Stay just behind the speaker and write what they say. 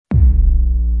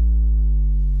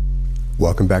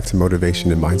Welcome back to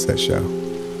Motivation and Mindset Show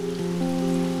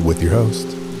with your host,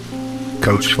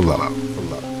 Coach Flo.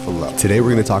 Today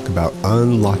we're going to talk about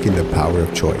unlocking the power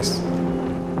of choice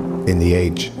in the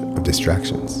age of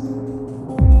distractions.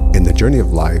 In the journey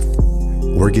of life,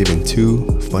 we're given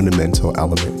two fundamental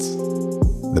elements: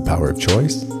 the power of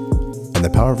choice and the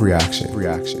power of reaction.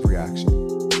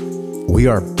 We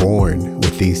are born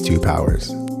with these two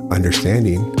powers.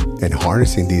 Understanding and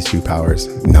harnessing these two powers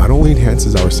not only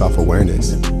enhances our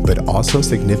self-awareness, but also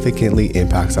significantly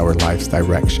impacts our life's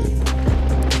direction.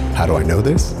 How do I know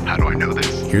this?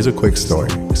 Here's a quick story.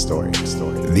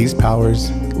 These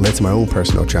powers led to my own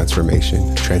personal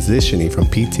transformation, transitioning from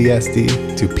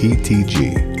PTSD to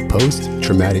PTG,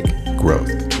 post-traumatic growth.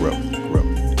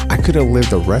 I could have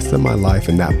lived the rest of my life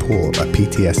in that pool of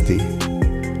PTSD,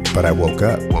 but I woke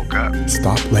up,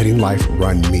 stopped letting life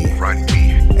run me,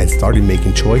 and started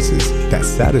making choices that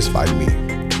satisfied me,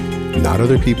 not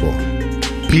other people.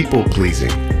 People pleasing,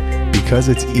 because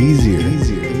it's easier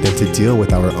than to deal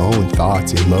with our own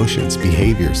thoughts, emotions,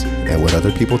 behaviors, and what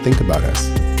other people think about us,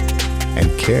 and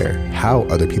care how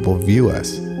other people view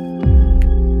us.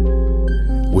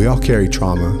 We all carry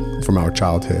trauma from our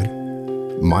childhood.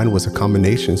 Mine was a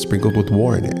combination sprinkled with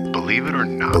war in it. Believe it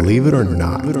or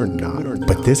not.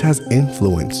 But this has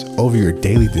influence over your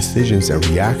daily decisions and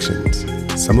reactions.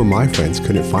 Some of my friends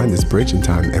couldn't find this bridge in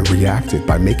time and reacted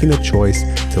by making a choice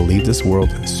to leave this world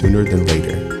sooner than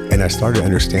later. And I started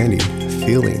understanding,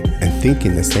 feeling, and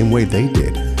thinking the same way they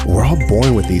did. We're all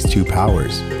born with these two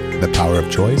powers, the power of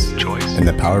choice and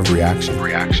the power of reaction.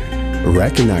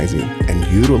 Recognizing and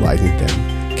utilizing them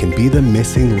can be the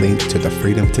missing link to the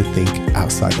freedom to think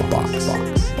outside the box,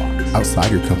 outside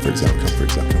your comfort zone,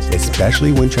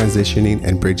 especially when transitioning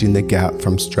and bridging the gap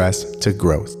from stress to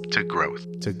growth.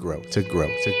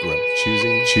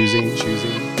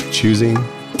 Choosing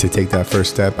to take that first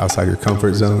step outside your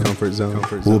comfort zone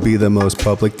will be the most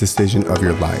public decision of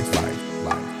your life,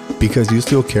 because you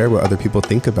still care what other people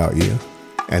think about you.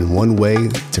 And one way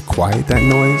to quiet that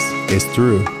noise is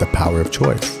through the power of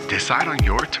choice. Decide on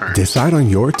your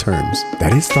terms.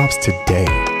 That it stops today.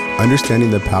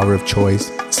 Understanding the power of choice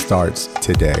starts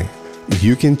today.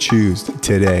 You can choose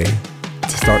today to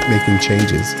start making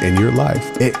changes in your life.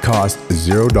 It costs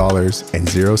 $0 and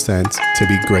 0 cents to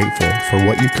be grateful for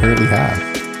what you currently have.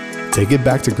 Take it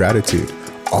back to gratitude.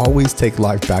 Always take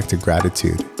life back to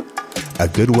gratitude. A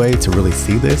good way to really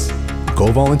see this: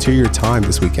 go volunteer your time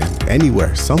this weekend,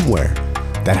 anywhere, somewhere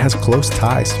that has close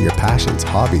ties to your passions,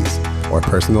 hobbies, or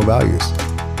personal values.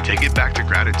 Take it back to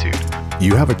gratitude.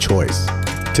 You have a choice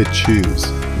to choose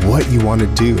what you want to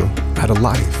do out of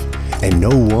life, and no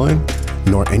one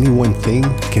nor any one thing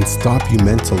can stop you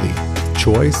mentally.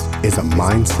 Choice is a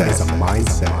mindset.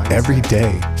 Every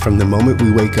day, from the moment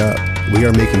we wake up, we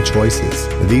are making choices.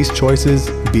 These choices,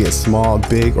 be it small,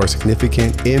 big, or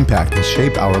significant, impact and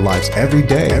shape our lives every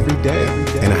day.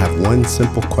 And I have one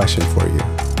simple question for you.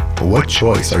 What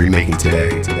choice are you making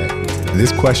today?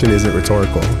 This question isn't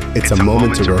rhetorical. It's a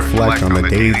moment to reflect on the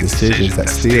daily decisions that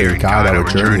steer and guide our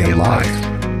journey in life.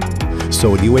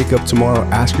 So when you wake up tomorrow,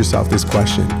 ask yourself this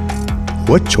question: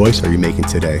 what choice are you making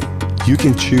today? You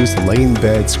can choose to lay in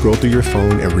bed, scroll through your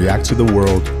phone, and react to the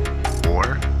world.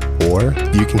 Or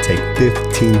you can take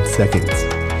 15 seconds.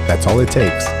 That's all it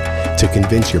takes to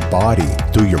convince your body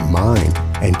through your mind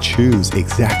and choose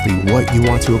exactly what you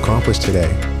want to accomplish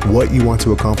today, what you want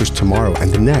to accomplish tomorrow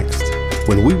and the next.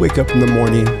 When we wake up in the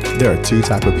morning, there are two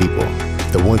types of people: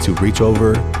 the ones who reach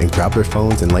over and grab their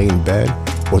phones and lay in bed,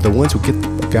 or the ones who get the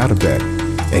fuck out of bed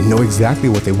and know exactly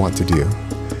what they want to do.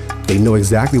 They know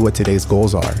exactly what today's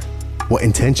goals are, what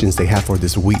intentions they have for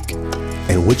this week,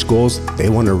 and which goals they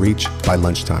want to reach by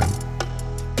lunchtime.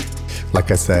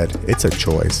 Like I said, it's a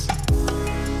choice.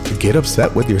 Get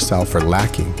upset with yourself for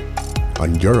lacking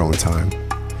on your own time,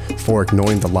 for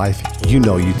ignoring the life you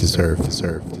know you deserve.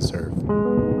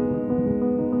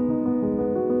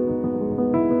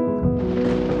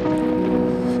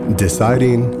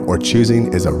 Deciding or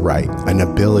choosing is a right, an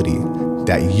ability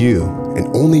that you and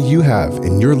only you have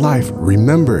in your life.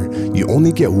 Remember, you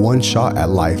only get one shot at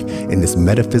life in this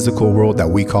metaphysical world that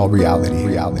we call reality.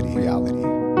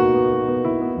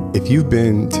 If you've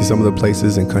been to some of the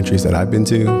places and countries that I've been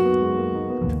to,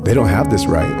 they don't have this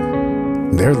right.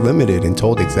 They're limited and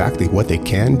told exactly what they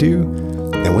can do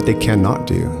and what they cannot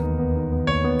do.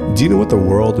 Do you know what the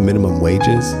world minimum wage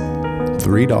is?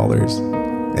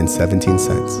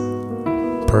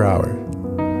 $3.17 per hour.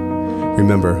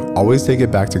 Remember, always take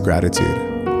it back to gratitude.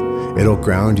 It'll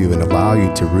ground you and allow you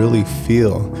to really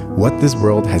feel what this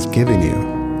world has given you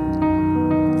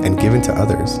and given to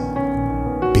others.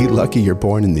 Be lucky you're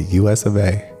born in the US of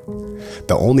A.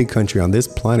 The only country on this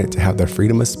planet to have the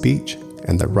freedom of speech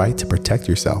and the right to protect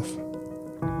yourself.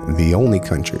 The only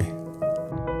country.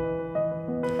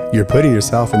 You're putting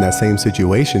yourself in that same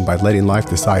situation by letting life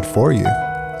decide for you.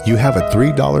 You have a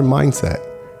 $3 mindset.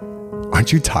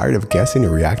 Aren't you tired of guessing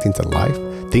and reacting to life,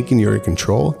 thinking you're in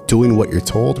control, doing what you're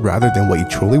told rather than what you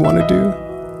truly want to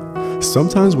do?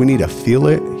 Sometimes we need to feel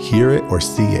it, hear it, or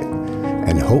see it.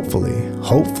 And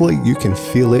hopefully you can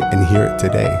feel it and hear it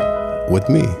today with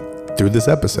me through this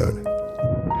episode.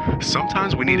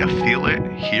 Sometimes we need to feel it,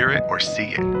 hear it, or see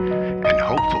it. And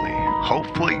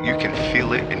hopefully you can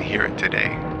feel it and hear it today.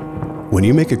 When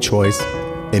you make a choice,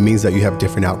 it means that you have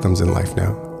different outcomes in life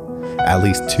now. At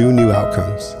least 2 new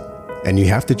outcomes. And you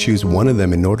have to choose one of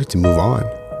them in order to move on.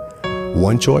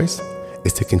 One choice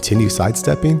is to continue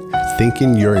sidestepping,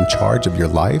 thinking you're in charge of your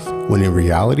life, when in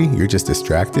reality, you're just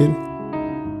distracted.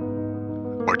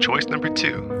 Or choice number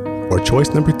two,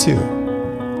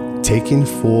 taking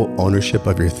full ownership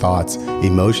of your thoughts,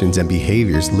 emotions, and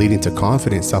behaviors, leading to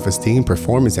confidence, self-esteem,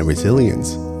 performance, and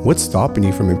resilience. What's stopping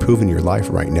you from improving your life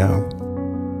right now?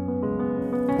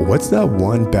 What's that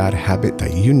one bad habit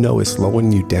that you know is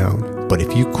slowing you down, but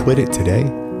if you quit it today,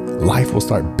 life will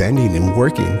start bending and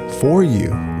working for you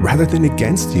rather than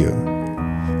against you?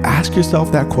 Ask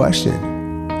yourself that question.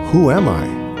 Who am I?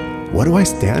 What do I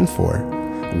stand for?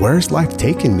 Where's life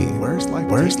taking me?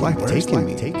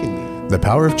 The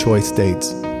power of choice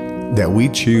states that we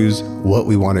choose what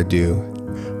we want to do,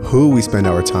 who we spend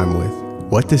our time with,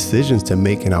 what decisions to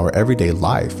make in our everyday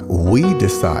life. We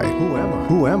decide.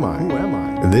 Who am I?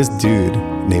 This dude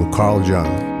named Carl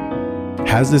Jung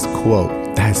has this quote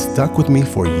that has stuck with me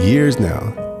for years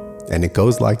now, and it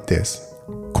goes like this,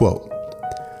 quote,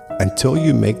 "Until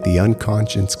you make the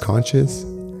unconscious conscious,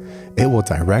 it will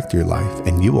direct your life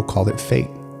and you will call it fate.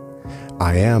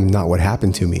 I am not what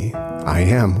happened to me. I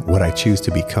am what I choose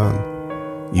to become.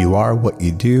 You are what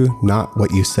you do, not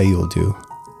what you say you'll do."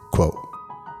 Quote.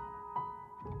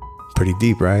 Pretty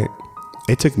deep, right?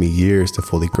 It took me years to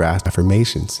fully grasp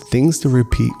affirmations, things to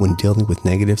repeat when dealing with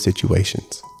negative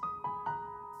situations.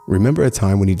 Remember a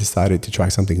time when you decided to try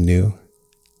something new,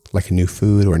 like a new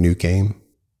food or a new game?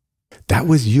 That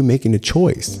was you making a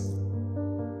choice.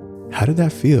 How did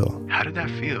that feel?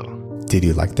 Did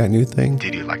you like that new thing?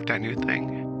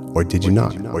 Or did you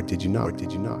not?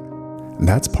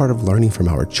 That's part of learning from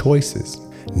our choices.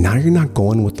 Now you're not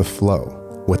going with the flow,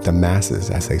 with the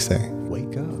masses, as they say.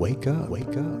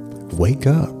 Wake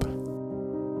up.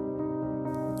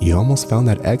 You almost found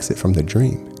that exit from the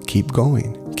dream. Keep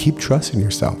going, keep trusting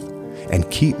yourself, and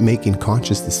keep making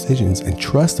conscious decisions and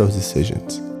trust those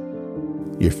decisions.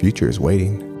 Your future is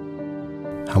waiting.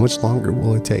 How much longer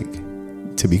will it take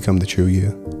to become the true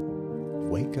you?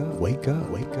 Wake up.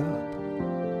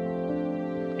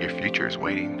 Your future is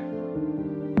waiting.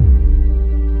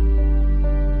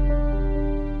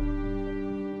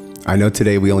 I know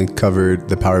today we only covered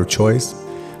the power of choice,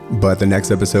 but the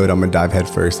next episode I'm gonna dive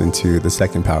headfirst into the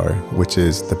second power, which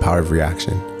is the power of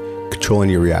reaction, controlling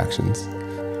your reactions.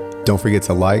 Don't forget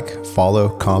to like, follow,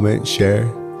 comment, share,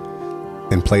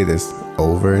 and play this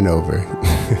over and over.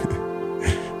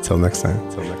 Till next time.